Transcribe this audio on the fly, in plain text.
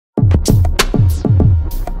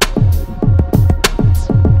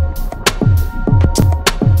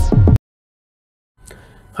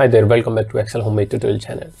Hi there, welcome back to Excel Homemade Tutorial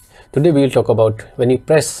channel. Today we will talk about when you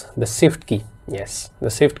press the shift key, the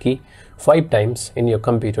shift key 5 times in your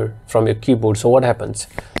computer from your keyboard. So what happens?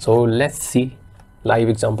 So let's see live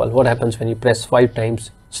example. What happens when you press 5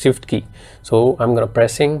 times shift key? So I'm gonna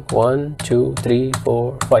pressing 1, 2, 3,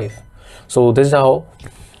 4, 5. So this is how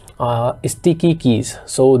sticky keys.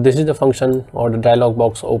 So this is the function or the dialog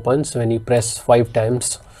box opens when you press 5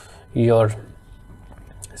 times your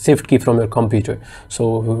shift key from your computer.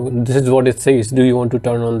 So this is what it says. Do you want to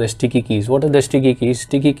turn on the sticky keys? What are the sticky keys?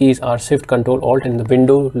 Sticky keys are shift, control, alt and the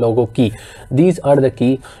window logo key. These are the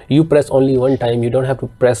key you press only one time. You don't have to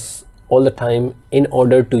press all the time in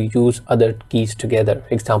order to use other keys together.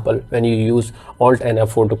 Example, when you use alt and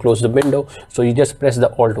F4 to close the window, so you just press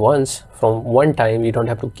the alt once from one time. You don't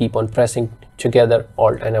have to keep on pressing together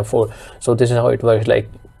alt and F4. So this is how it works. Like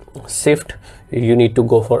shift, you need to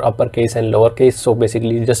go for uppercase and lowercase. So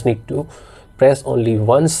basically you just need to press only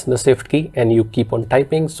once the shift key and you keep on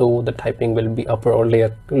typing, so the typing will be upper or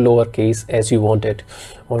lowercase as you want it.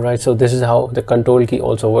 All right, so this is how the control key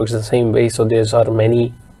also works the same way. So there are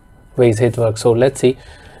many ways it works. So let's see,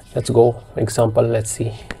 let's go example. Let's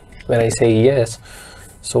see, when I say yes,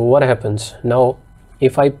 so what happens now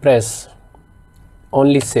if I press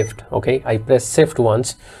only shift? Okay, I press shift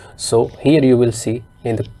once, so here you will see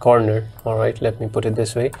in the corner, all right, let me put it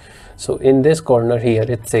this way. So in this corner here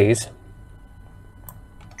it says,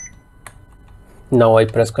 now I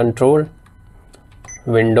press control,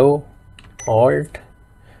 window, alt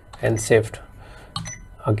and shift.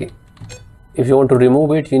 Okay, if you want to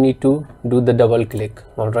remove it, you need to do the double click.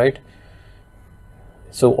 All right,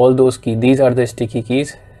 so all those keys, these are the sticky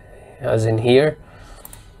keys as in here.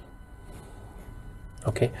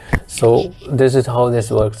 Okay, so this is how this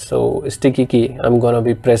works. So sticky key, I'm gonna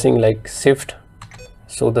be pressing like shift,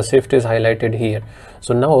 so the shift is highlighted here.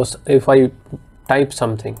 So now if I type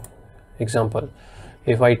something, example,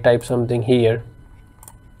 if I type something here,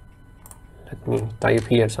 let me type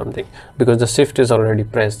here something, because the shift is already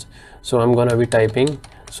pressed. So I'm gonna be typing,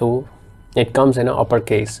 so it comes in an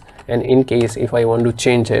uppercase, and in case if I want to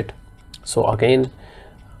change it, so again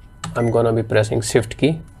I'm gonna be pressing shift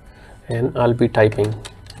key and I'll be typing,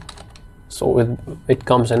 so it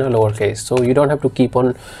comes in a lowercase. So you don't have to keep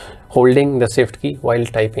on holding the shift key while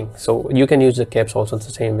typing. So you can use the caps also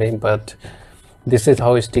the same way, but this is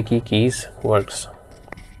how sticky keys works.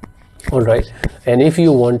 All right, and if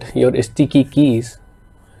you want your sticky keys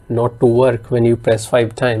not to work when you press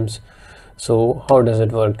 5 times, so how does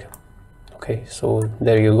it work? Okay, so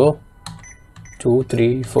there you go, 2,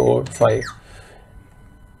 3, 4, 5.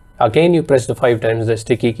 Again you press the 5 times the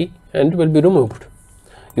sticky key and it will be removed.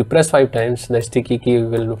 You press 5 times, the sticky key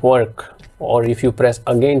will work, or if you press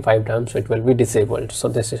again 5 times, it will be disabled. So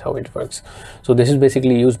this is how it works. So this is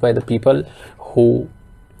basically used by the people who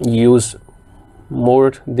use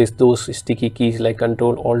more those sticky keys like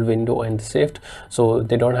control, alt, window and shift, so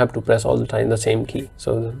they don't have to press all the time the same key.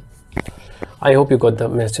 So I hope you got the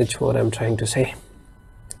message what I'm trying to say,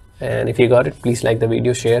 and if you got it, please like the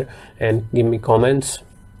video, share and give me comments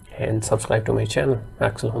and subscribe to my channel,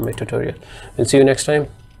 Excel Homemade Tutorial. We'll see you next time.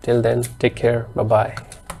 Till then, take care. Bye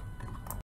bye.